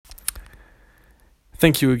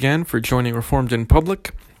Thank you again for joining Reformed in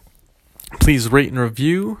Public. Please rate and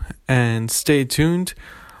review and stay tuned.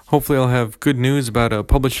 Hopefully I'll have good news about a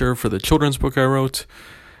publisher for the children's book I wrote.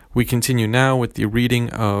 We continue now with the reading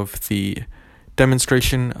of the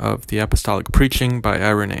demonstration of the apostolic preaching by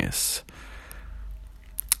Irenaeus.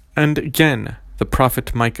 And again, the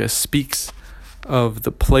prophet Micah speaks of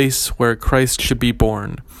the place where Christ should be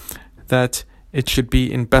born, that it should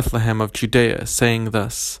be in Bethlehem of Judea, saying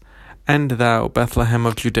thus, "And thou, Bethlehem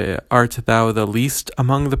of Judea, art thou the least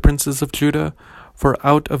among the princes of Judah? For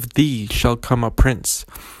out of thee shall come a prince,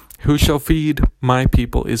 who shall feed my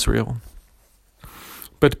people Israel."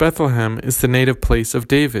 But Bethlehem is the native place of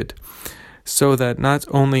David, so that not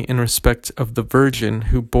only in respect of the virgin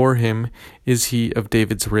who bore him is he of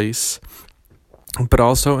David's race, but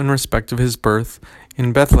also in respect of his birth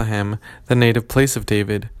in Bethlehem, the native place of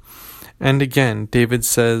David. And again, David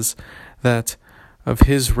says that of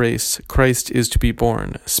his race Christ is to be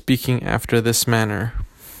born, speaking after this manner.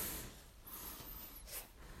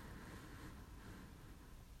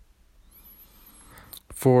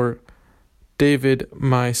 "For David,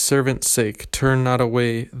 my servant's sake, turn not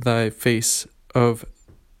away the face of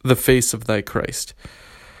thy Christ.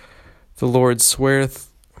 The Lord sweareth,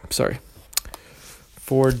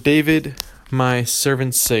 For David, my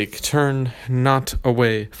servant's sake, turn not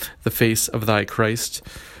away the face of thy Christ.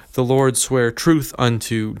 The Lord sware truth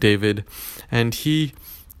unto David, and he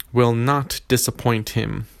will not disappoint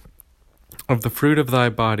him. Of the fruit of thy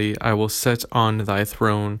body I will set on thy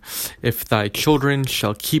throne, if thy children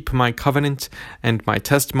shall keep my covenant and my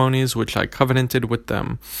testimonies which I covenanted with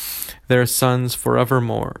them, their sons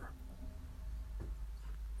forevermore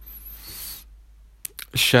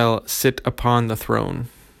shall sit upon the throne.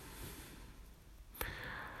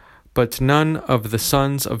 But none of the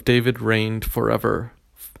sons of David reigned forevermore,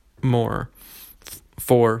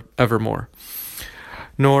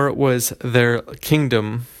 nor was their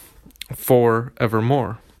kingdom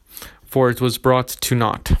forevermore, for it was brought to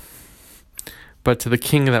naught. But to the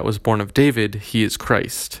king that was born of David, he is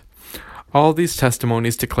Christ. All these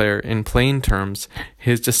testimonies declare in plain terms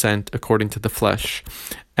his descent according to the flesh,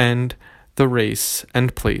 and the race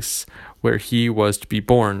and place where he was to be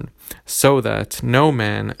born, so that no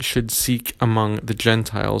man should seek among the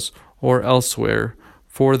Gentiles or elsewhere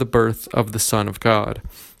for the birth of the Son of God,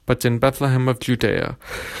 but in Bethlehem of Judea,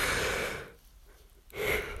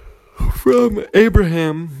 from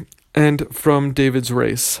Abraham and from David's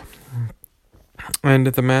race, and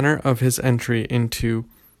the manner of his entry into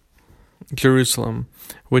Jerusalem,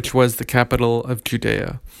 which was the capital of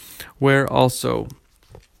Judea, where also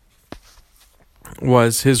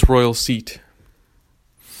was his royal seat,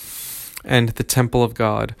 and the temple of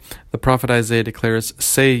God. The prophet Isaiah declares,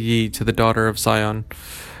 Say ye to the daughter of Zion,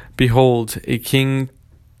 Behold, a king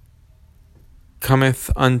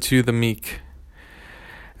cometh unto the meek,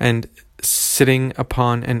 and sitting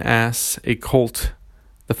upon an ass, a colt,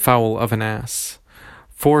 the foal of an ass.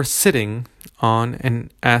 For sitting on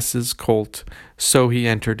an ass's colt, so he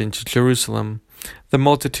entered into Jerusalem, the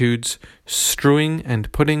multitudes strewing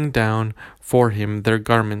and putting down for him their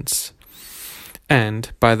garments.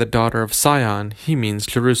 And by the daughter of Sion he means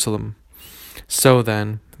Jerusalem. So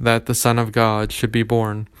then, that the Son of God should be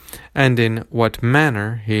born, and in what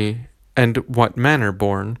manner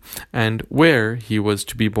born, and where he was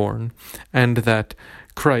to be born, and that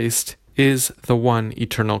Christ is the one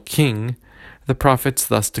eternal King, the prophets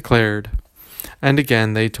thus declared. And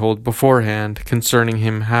again they told beforehand concerning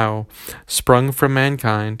him how, sprung from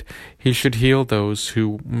mankind, he should heal those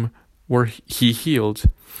whom he healed,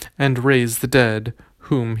 and raise the dead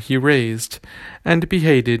whom he raised, and be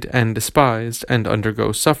hated and despised, and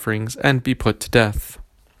undergo sufferings, and be put to death,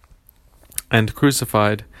 and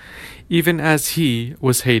crucified, even as he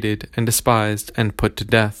was hated and despised and put to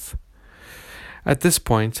death. At this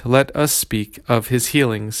point, let us speak of his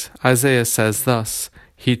healings. Isaiah says thus,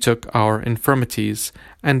 He took our infirmities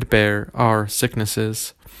and bare our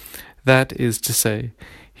sicknesses. That is to say,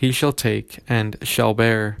 he shall take and shall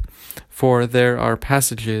bear. For there are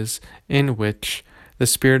passages in which the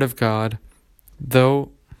Spirit of God,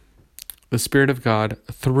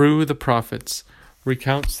 through the prophets,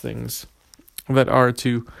 recounts things that are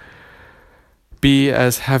to be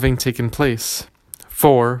as having taken place.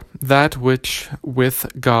 For that which with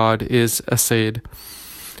God is essayed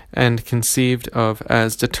and conceived of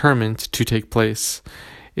as determined to take place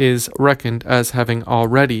is reckoned as having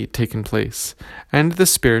already taken place, and the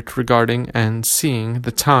Spirit regarding and seeing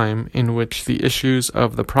the time in which the issues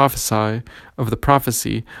of the prophecy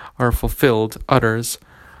are fulfilled utters,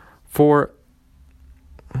 For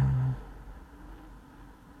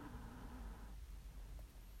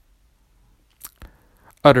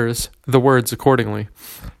utters the words accordingly.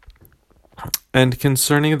 And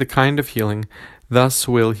concerning the kind of healing, thus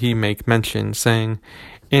will he make mention, saying,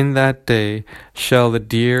 In that day shall the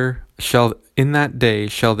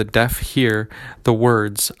deaf hear the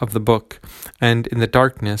words of the book, and in the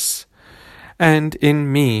darkness, and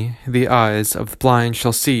in me the eyes of the blind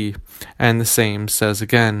shall see. And the same says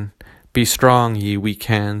again, Be strong, ye weak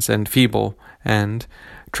hands and feeble, and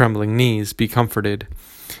trembling knees, be comforted.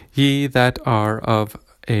 Ye that are of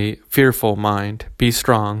a fearful mind, be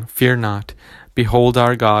strong, fear not. Behold,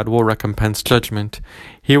 our God will recompense judgment.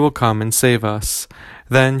 He will come and save us.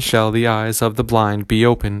 Then shall the eyes of the blind be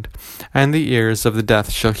opened, and the ears of the deaf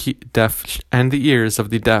shall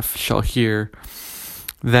hear.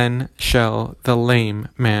 Then shall the lame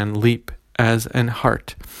man leap as an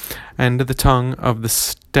hart, and the tongue of the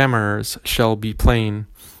stammerers shall be plain.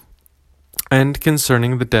 And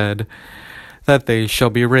concerning the dead, that they shall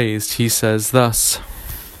be raised, he says thus,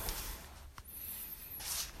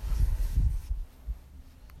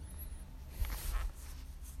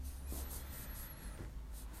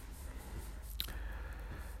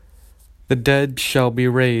 The dead shall be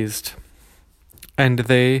raised, and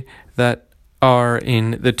they that are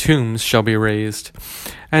in the tombs shall be raised.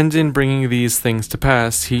 And in bringing these things to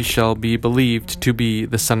pass, he shall be believed to be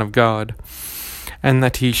the Son of God, and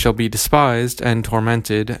that he shall be despised and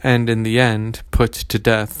tormented, and in the end put to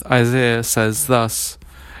death. Isaiah says thus,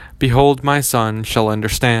 Behold, my son shall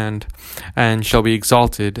understand, and shall be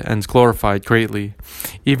exalted and glorified greatly,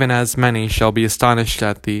 even as many shall be astonished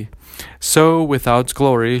at thee. So without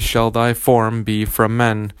glory shall thy form be from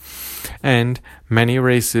men, and many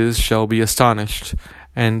races shall be astonished,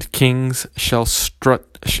 and kings shall shut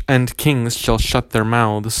their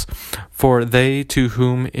mouths, for they to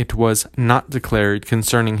whom it was not declared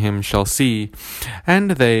concerning him shall see,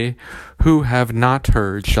 and they who have not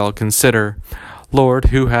heard shall consider. Lord,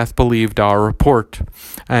 who hath believed our report,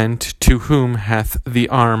 and to whom hath the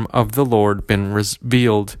arm of the Lord been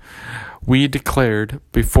revealed? We declared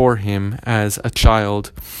before him as a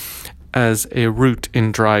child, as a root in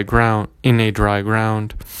a dry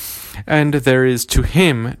ground, and there is to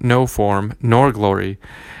him no form nor glory.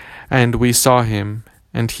 And we saw him,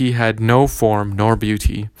 and he had no form nor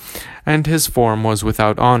beauty, and his form was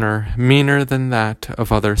without honor, meaner than that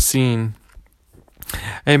of other seen.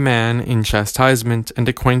 A man in chastisement, and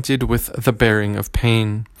acquainted with the bearing of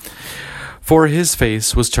pain. For his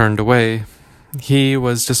face was turned away. He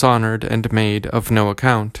was dishonored and made of no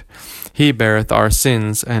account. He beareth our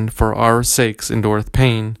sins, and for our sakes endureth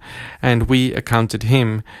pain, and we accounted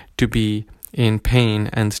him to be in pain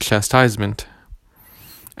and chastisement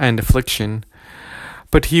and affliction.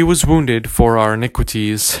 But he was wounded for our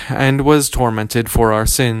iniquities, and was tormented for our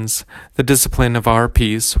sins. The discipline of our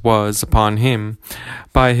peace was upon him.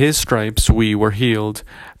 By his stripes we were healed.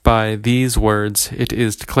 By these words it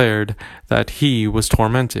is declared that he was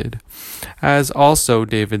tormented. As also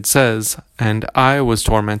David says, And I was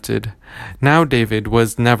tormented. Now David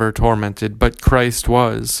was never tormented, but Christ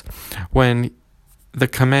was, when the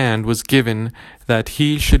command was given that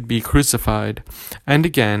he should be crucified. And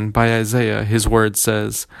again, by Isaiah, his word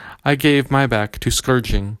says, I gave my back to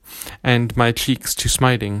scourging, and my cheeks to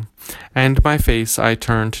smiting, and my face I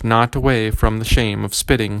turned not away from the shame of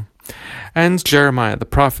spitting. And Jeremiah the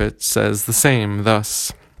prophet says the same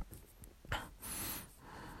thus,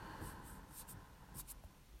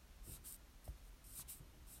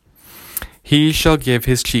 He shall give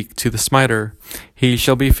his cheek to the smiter, he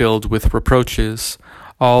shall be filled with reproaches.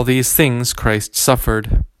 All these things Christ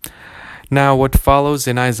suffered. Now what follows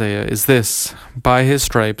in Isaiah is this, By his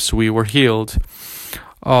stripes we were healed.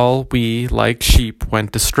 All we like sheep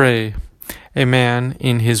went astray. A man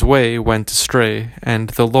in his way went astray, and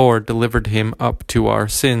the Lord delivered him up to our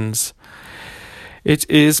sins. It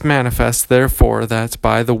is manifest, therefore, that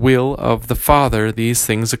by the will of the Father these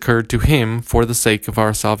things occurred to him for the sake of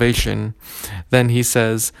our salvation. Then he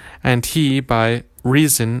says, And he, by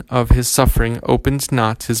reason of his suffering, opened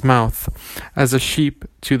not his mouth. As a sheep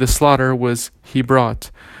to the slaughter was he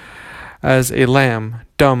brought, as a lamb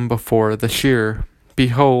dumb before the shearer.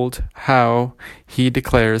 Behold how he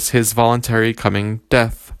declares his voluntary coming to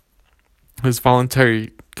death.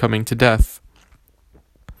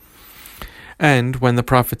 And when the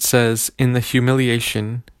prophet says, In the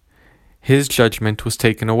humiliation, his judgment was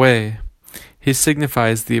taken away, he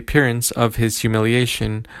signifies the appearance of his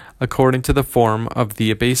humiliation, according to the form of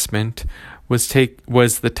the abasement, was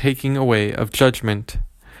the taking away of judgment.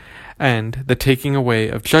 And the taking away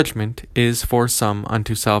of judgment is for some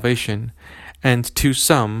unto salvation, and to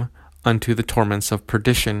some unto the torments of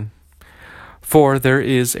perdition. For there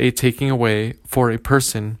is a taking away for a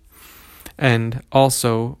person, and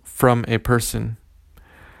also from a person.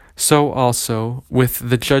 So also with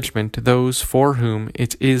the judgment those for whom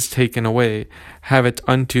it is taken away have it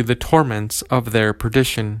unto the torments of their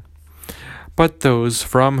perdition. But those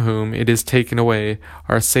from whom it is taken away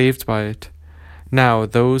are saved by it. Now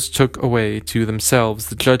those took away to themselves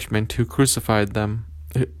the judgment who crucified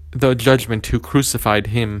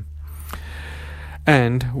him.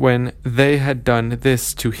 And when they had done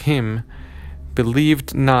this to him,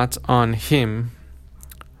 believed not on him,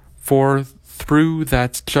 for through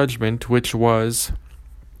that judgment which was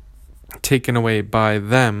taken away by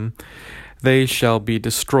them, they shall be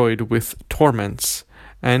destroyed with torments,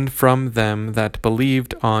 and from them that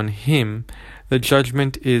believed on him, the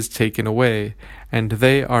judgment is taken away, and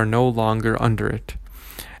they are no longer under it.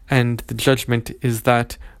 And the judgment is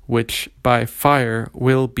that which by fire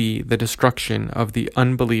will be the destruction of the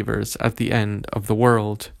unbelievers at the end of the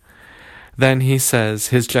world. Then he says,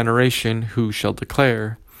 his generation who shall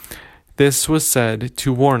declare? This was said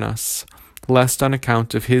to warn us, lest on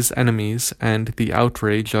account of his enemies and the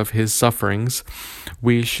outrage of his sufferings,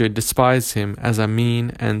 we should despise him as a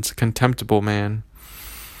mean and contemptible man.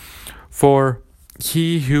 For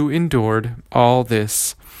he who endured all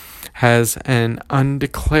this has an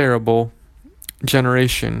undeclarable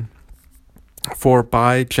generation. For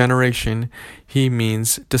by generation he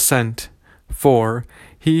means descent. For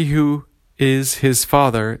he who is his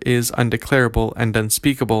father is undeclarable and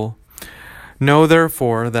unspeakable. Know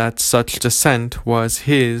therefore that such descent was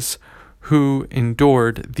his who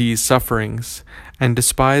endured these sufferings, and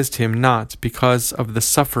despised him not because of the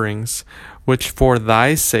sufferings which for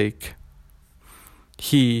thy sake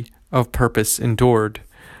he of purpose endured,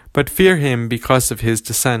 but fear him because of his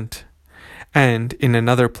descent. And in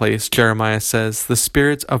another place Jeremiah says, the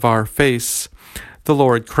Spirit of our face, the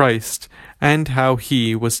Lord Christ, and how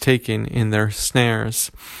he was taken in their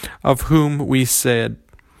snares, of whom we said,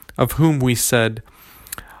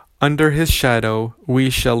 under his shadow we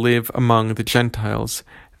shall live among the Gentiles,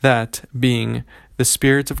 that being the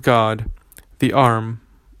Spirit of God, the arm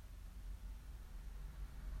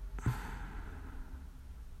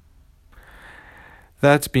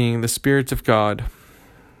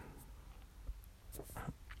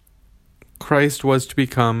Christ was to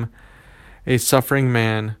become a suffering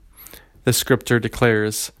man, the Scripture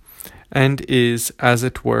declares, and is, as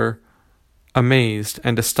it were, amazed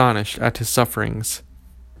and astonished at his sufferings.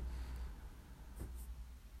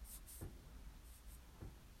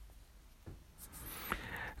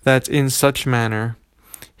 That in such manner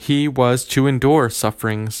he was to endure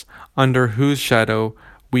sufferings, under whose shadow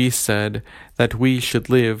we said that we should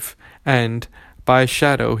live, and by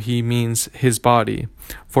shadow he means his body.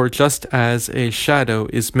 For just as a shadow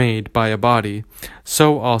is made by a body,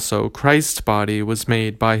 so also Christ's body was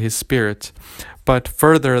made by his Spirit. But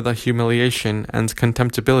further the humiliation and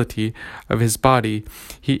contemptibility of his body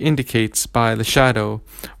he indicates by the shadow.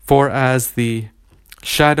 For as the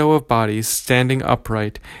shadow of bodies standing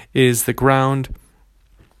upright is the ground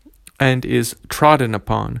and is trodden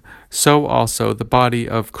upon, so also the body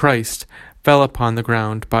of Christ fell upon the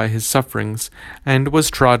ground by his sufferings, and was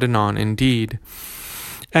trodden on indeed.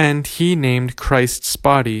 And he named Christ's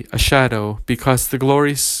body a shadow, because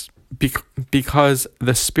because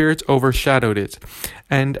the Spirit overshadowed it,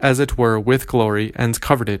 and as it were with glory, and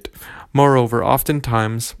covered it. Moreover,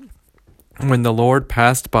 oftentimes when the Lord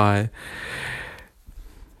passed by,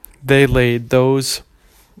 they laid those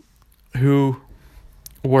who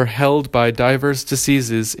were held by divers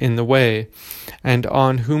diseases in the way, and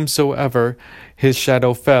on whomsoever his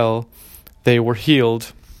shadow fell, they were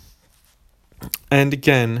healed. And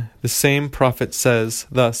again, the same prophet says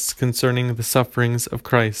thus concerning the sufferings of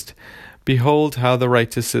Christ, Behold how the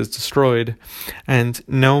righteous is destroyed, and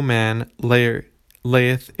no man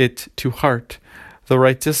layeth it to heart. The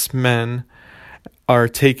righteous men are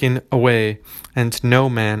taken away, and no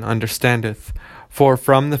man understandeth. For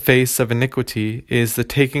from the face of iniquity is the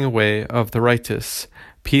taking away of the righteous.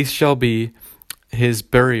 Peace shall be his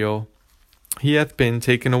burial. He hath been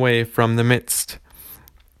taken away from the midst.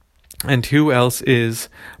 And who else is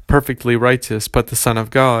perfectly righteous but the Son of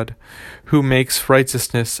God, who makes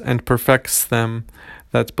righteousness and perfects them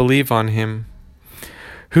that believe on him,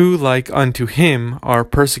 who like unto him are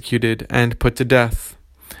persecuted and put to death?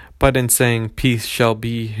 But in saying peace shall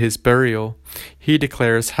be his burial, he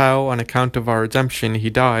declares how on account of our redemption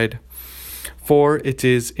he died. For it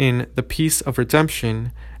is in the peace of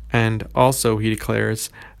redemption, and also he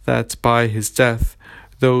declares that by his death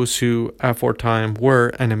those who aforetime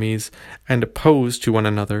were enemies and opposed to one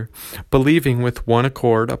another, believing with one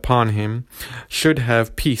accord upon him, should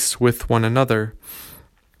have peace with one another.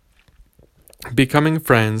 becoming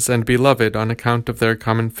friends and beloved on account of their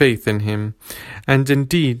common faith in him. And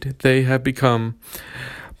indeed they have become.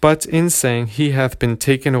 But in saying he hath been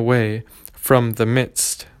taken away from the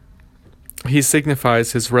midst, he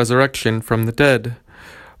signifies his resurrection from the dead.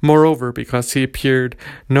 Moreover, because he appeared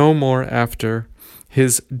no more after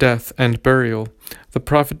his death and burial, the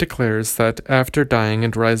prophet declares that after dying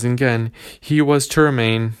and rising again, he was to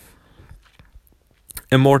remain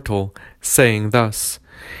immortal, saying thus,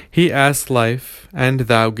 He asked life, and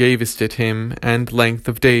thou gavest it him, and length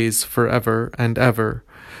of days for ever and ever.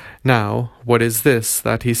 Now, what is this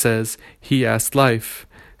that he says, He asked life,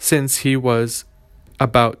 since he was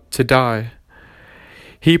about to die?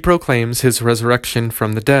 He proclaims his resurrection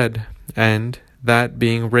from the dead, and that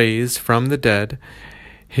being raised from the dead,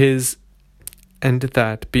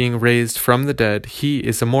 he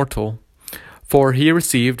is immortal. For he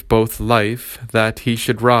received both life, that he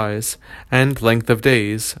should rise, and length of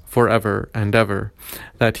days, for ever and ever,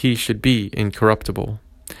 that he should be incorruptible.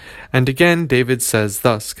 And again David says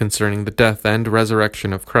thus concerning the death and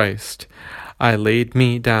resurrection of Christ, I laid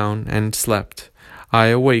me down and slept. I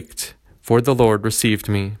awaked, for the Lord received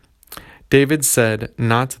me. David said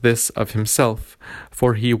not this of himself,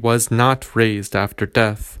 for he was not raised after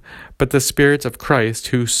death, but the Spirit of Christ,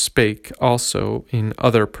 who spake also in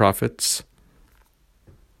other prophets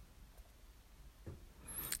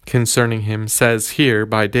concerning him, says here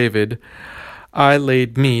by David, I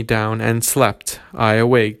laid me down and slept. I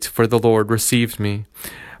awaked, for the Lord received me.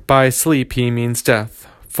 By sleep he means death,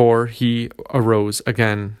 for he arose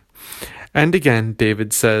again. And again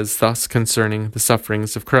David says thus concerning the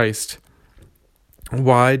sufferings of Christ,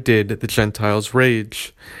 Why did the Gentiles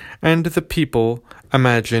rage, and the people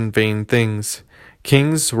imagine vain things?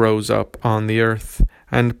 Kings rose up on the earth,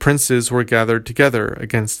 and princes were gathered together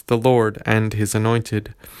against the Lord and his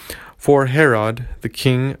anointed. For Herod, the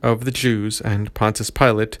king of the Jews, and Pontius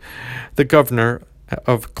Pilate, the governor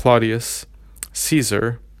of Claudius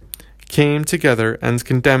Caesar, came together and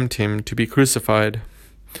condemned him to be crucified.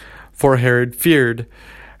 For Herod feared,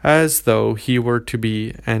 as though he were to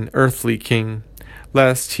be an earthly king,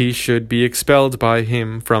 lest he should be expelled by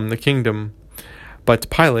him from the kingdom. But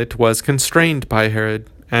Pilate was constrained by Herod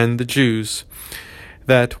and the Jews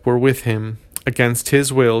that were with him, against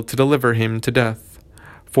his will, to deliver him to death.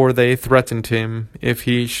 For they threatened him, if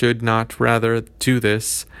he should not rather do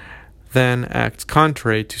this than act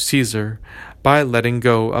contrary to Caesar, by letting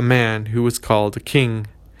go a man who was called a king.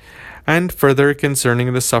 And further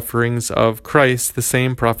concerning the sufferings of Christ, the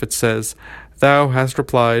same prophet says, Thou hast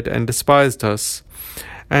replied and despised us,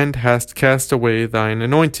 and hast cast away thine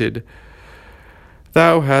anointed.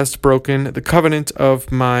 Thou hast broken the covenant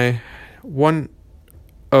of my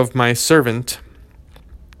servant.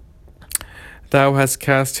 Thou hast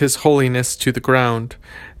cast his holiness to the ground.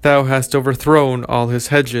 Thou hast overthrown all his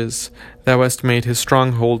hedges. Thou hast made his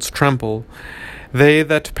strongholds tremble. They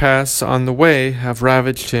that pass on the way have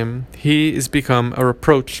ravaged him. He is become a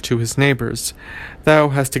reproach to his neighbors. Thou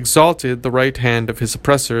hast exalted the right hand of his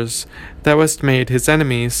oppressors. Thou hast made his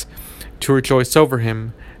enemies to rejoice over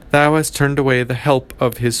him. Thou hast turned away the help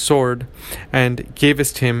of his sword, and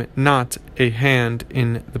gavest him not a hand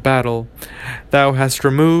in the battle. Thou hast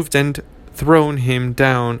removed and thrown him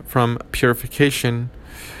down from purification.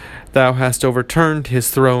 Thou hast overturned his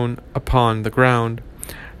throne upon the ground.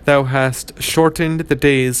 Thou hast shortened the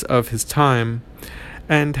days of his time,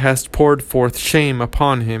 and hast poured forth shame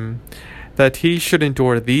upon him, that he should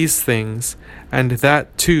endure these things, and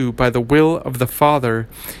that too by the will of the Father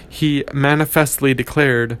he manifestly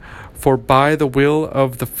declared, for by the will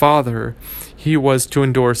of the Father he was to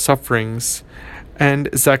endure sufferings. And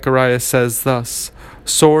Zechariah says thus,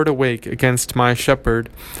 Sword awake against my shepherd,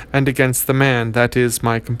 and against the man that is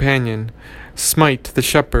my companion. Smite the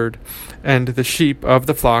shepherd, and the sheep of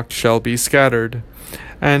the flock shall be scattered.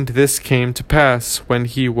 And this came to pass when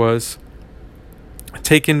he was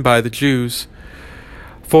taken by the Jews.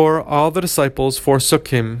 For all the disciples forsook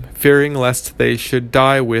him, fearing lest they should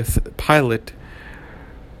die with Pilate.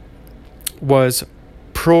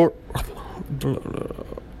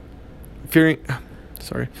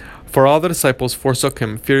 For all the disciples forsook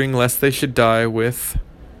him, fearing lest they should die with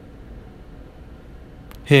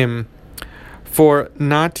him. For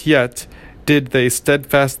not yet did they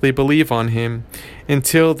steadfastly believe on him,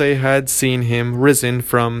 until they had seen him risen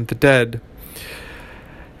from the dead.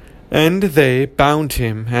 And they bound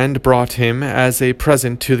him, and brought him as a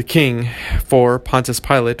present to the king, for Pontius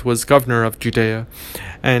Pilate was governor of Judea,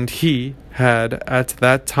 and he had at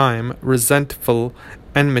that time resentful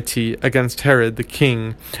enmity against Herod the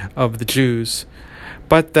king of the Jews.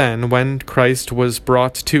 But then, when Christ was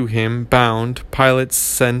brought to him bound, Pilate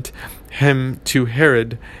sent him to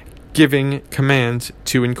Herod, giving command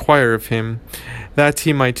to inquire of him, that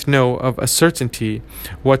he might know of a certainty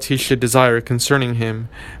what he should desire concerning him,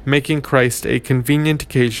 making Christ a convenient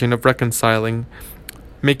occasion of reconciliation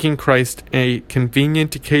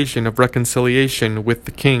with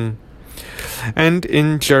the king. And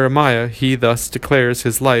in Jeremiah he thus declares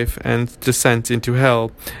his life and descent into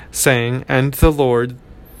hell, saying, And the Lord,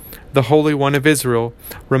 the Holy One of Israel,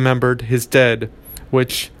 remembered his dead,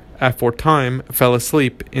 which aforetime fell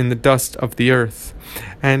asleep in the dust of the earth,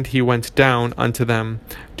 and he went down unto them,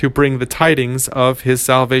 to bring the tidings of his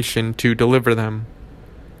salvation, to deliver them.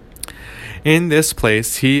 In this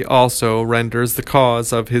place he also renders the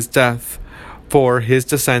cause of his death, for his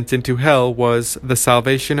descent into hell was the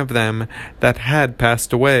salvation of them that had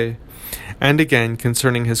passed away. And again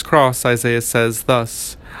concerning his cross Isaiah says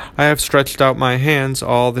thus, I have stretched out my hands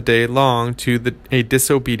all the day long to a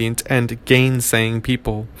disobedient and gainsaying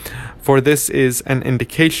people. For this is an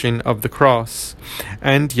indication of the cross.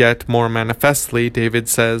 And yet more manifestly David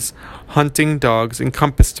says, Hunting dogs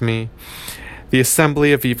encompassed me. The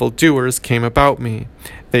assembly of evildoers came about me.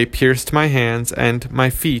 They pierced my hands and my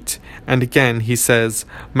feet. And again he says,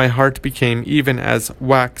 My heart became even as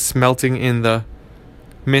wax melting in the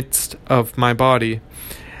midst of my body.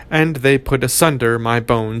 And they put asunder my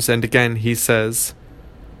bones. And again he says,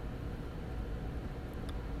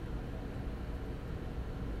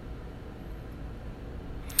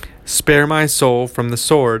 Spare my soul from the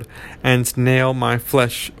sword, and nail my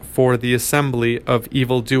flesh, for the assembly of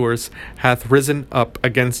evildoers hath risen up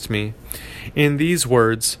against me. In these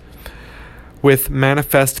words, with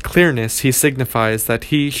manifest clearness, he signifies that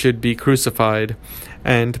he should be crucified.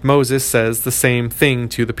 And Moses says the same thing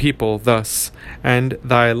to the people thus, And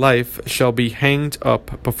thy life shall be hanged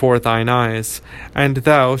up before thine eyes, and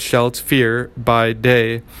thou shalt fear by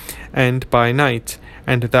day and by night,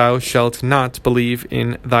 and thou shalt not believe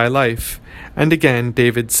in thy life. And again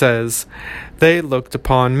David says, They looked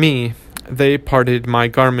upon me, they parted my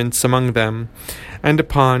garments among them, and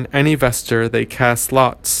upon any vesture they cast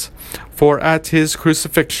lots. For at his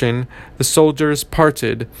crucifixion the soldiers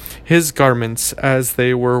parted his garments as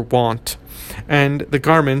they were wont, and the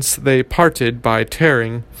garments they parted by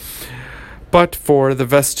tearing. But for the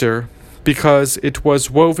vesture, because it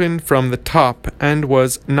was woven from the top and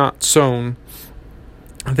was not sewn,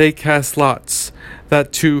 they cast lots,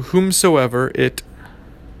 that to whomsoever it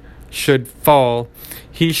should fall,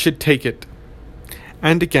 he should take it.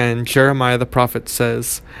 And again Jeremiah the prophet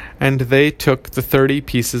says, And they took the 30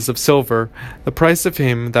 pieces of silver, the price of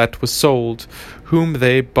him that was sold, whom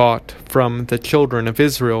they bought from the children of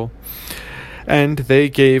Israel. And they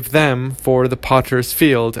gave them for the potter's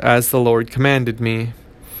field, as the Lord commanded me.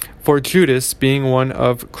 For Judas, being one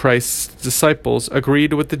of Christ's disciples,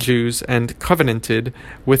 agreed with the Jews and covenanted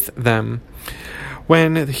with them.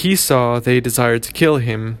 When he saw they desired to kill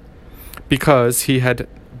him, because he had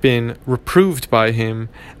been reproved by him,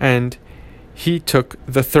 and he took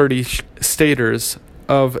the 30 staters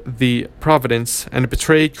of the providence and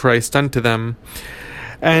betrayed Christ unto them.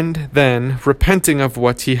 And then, repenting of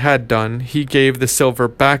what he had done, he gave the silver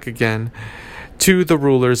back again to the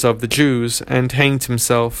rulers of the Jews, and hanged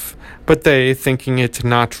himself. But they, thinking it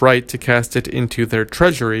not right to cast it into their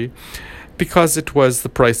treasury, because it was the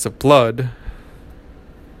price of blood,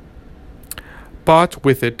 bought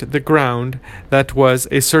with it the ground that was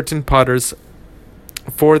a certain potter's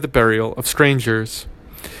for the burial of strangers.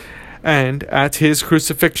 And at his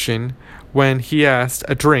crucifixion, when he asked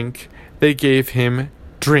a drink, they gave him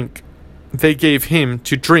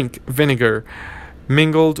to drink vinegar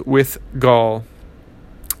mingled with gall.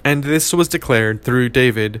 And this was declared through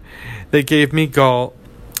David, They gave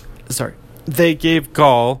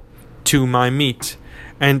gall to my meat,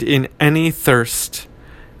 and in any thirst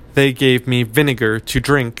they gave me vinegar to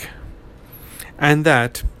drink. And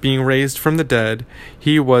that, being raised from the dead,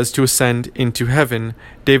 he was to ascend into heaven.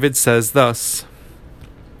 David says thus,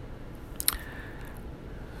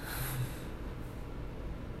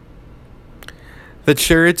 The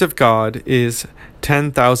chariot of God is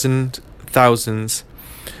 10,000 thousands,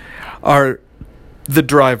 are the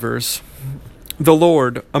drivers. The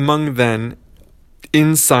Lord among them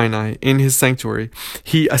in Sinai, in his sanctuary.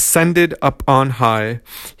 He ascended up on high.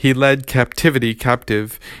 He led captivity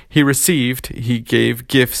captive. He gave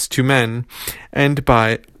gifts to men. And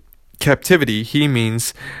by captivity he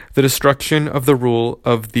means the destruction of the rule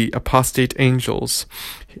of the apostate angels.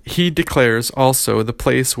 He declares also the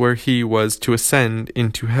place where he was to ascend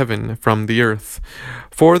into heaven from the earth.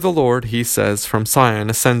 For the Lord, he says, from Zion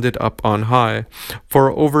ascended up on high, for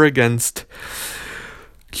over against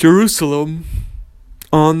Jerusalem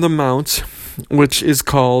on the mount which is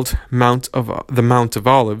called the Mount of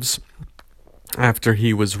Olives. After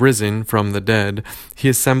he was risen from the dead, he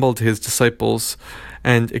assembled his disciples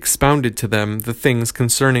and expounded to them the things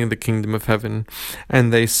concerning the kingdom of heaven.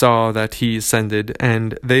 And they saw that he ascended,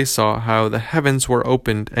 and they saw how the heavens were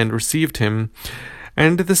opened and received him.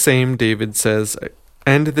 And the same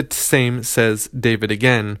says David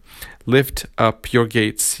again, "Lift up your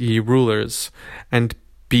gates, ye rulers, and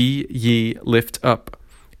be ye lift up,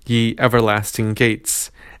 ye everlasting gates,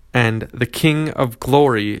 and the King of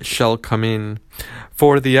glory shall come in.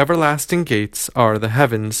 For the everlasting gates are the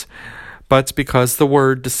heavens, but because the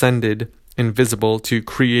Word descended invisible to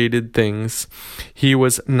created things, he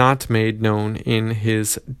was not made known in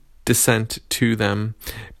his descent to them.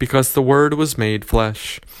 Because the Word was made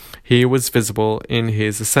flesh, he was visible in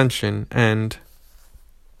his ascension, and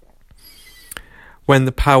when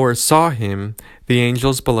the power saw him, the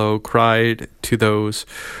angels below cried to those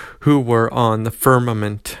who were on the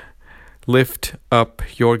firmament, Lift up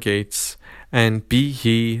your gates, and be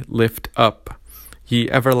ye lift up, ye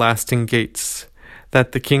everlasting gates,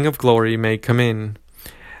 that the King of glory may come in.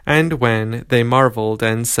 And when they marveled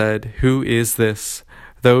and said, Who is this?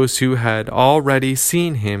 Those who had already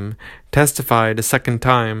seen him testified a second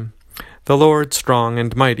time, The Lord strong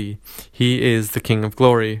and mighty, he is the King of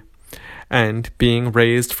glory. And being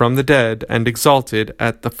raised from the dead and exalted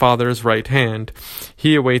at the Father's right hand,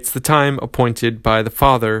 he awaits the time appointed by the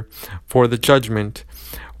Father for the judgment,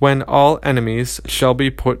 when all enemies shall be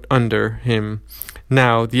put under him.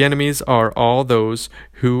 Now the enemies are all those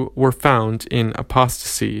who were found in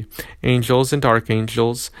apostasy, angels and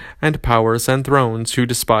archangels, and powers and thrones who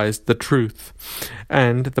despised the truth.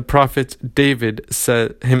 And the prophet David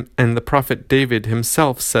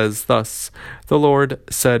himself says thus, The Lord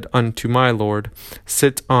said unto my Lord,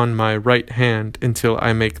 Sit on my right hand until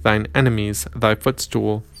I make thine enemies thy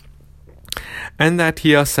footstool. And that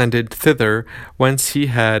he ascended thither whence he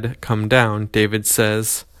had come down, David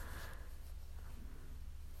says,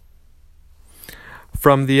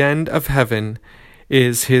 From the end of heaven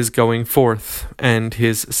is his going forth, and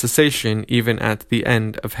his cessation even at the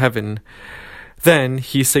end of heaven. Then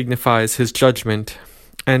he signifies his judgment,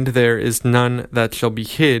 and there is none that shall be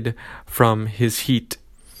hid from his heat.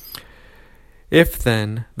 If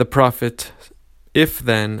then the prophets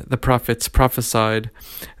prophesied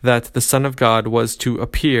that the Son of God was to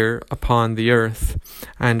appear upon the earth,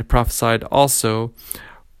 and prophesied also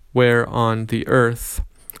where on the earth,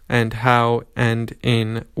 and how and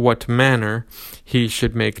in what manner he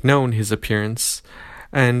should make known his appearance,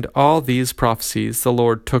 and all these prophecies the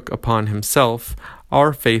Lord took upon himself,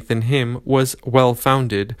 our faith in him was well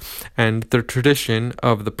founded, and the tradition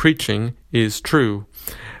of the preaching is true.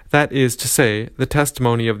 That is to say, the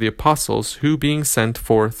testimony of the apostles, who being sent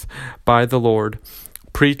forth by the Lord,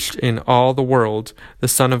 preached in all the world the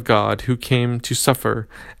Son of God, who came to suffer,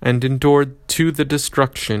 and endured to the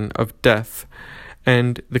destruction of death,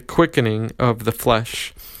 and the quickening of the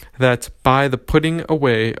flesh, that by the putting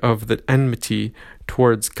away of the enmity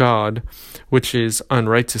towards God, which is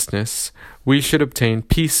unrighteousness, we should obtain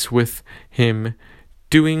peace with him,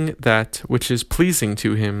 doing that which is pleasing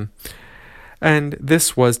to him. And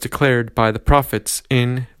this was declared by the prophets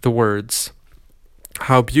in the words,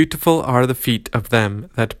 How beautiful are the feet of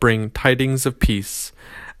them that bring tidings of peace,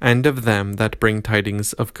 and of them that bring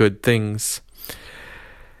tidings of good things.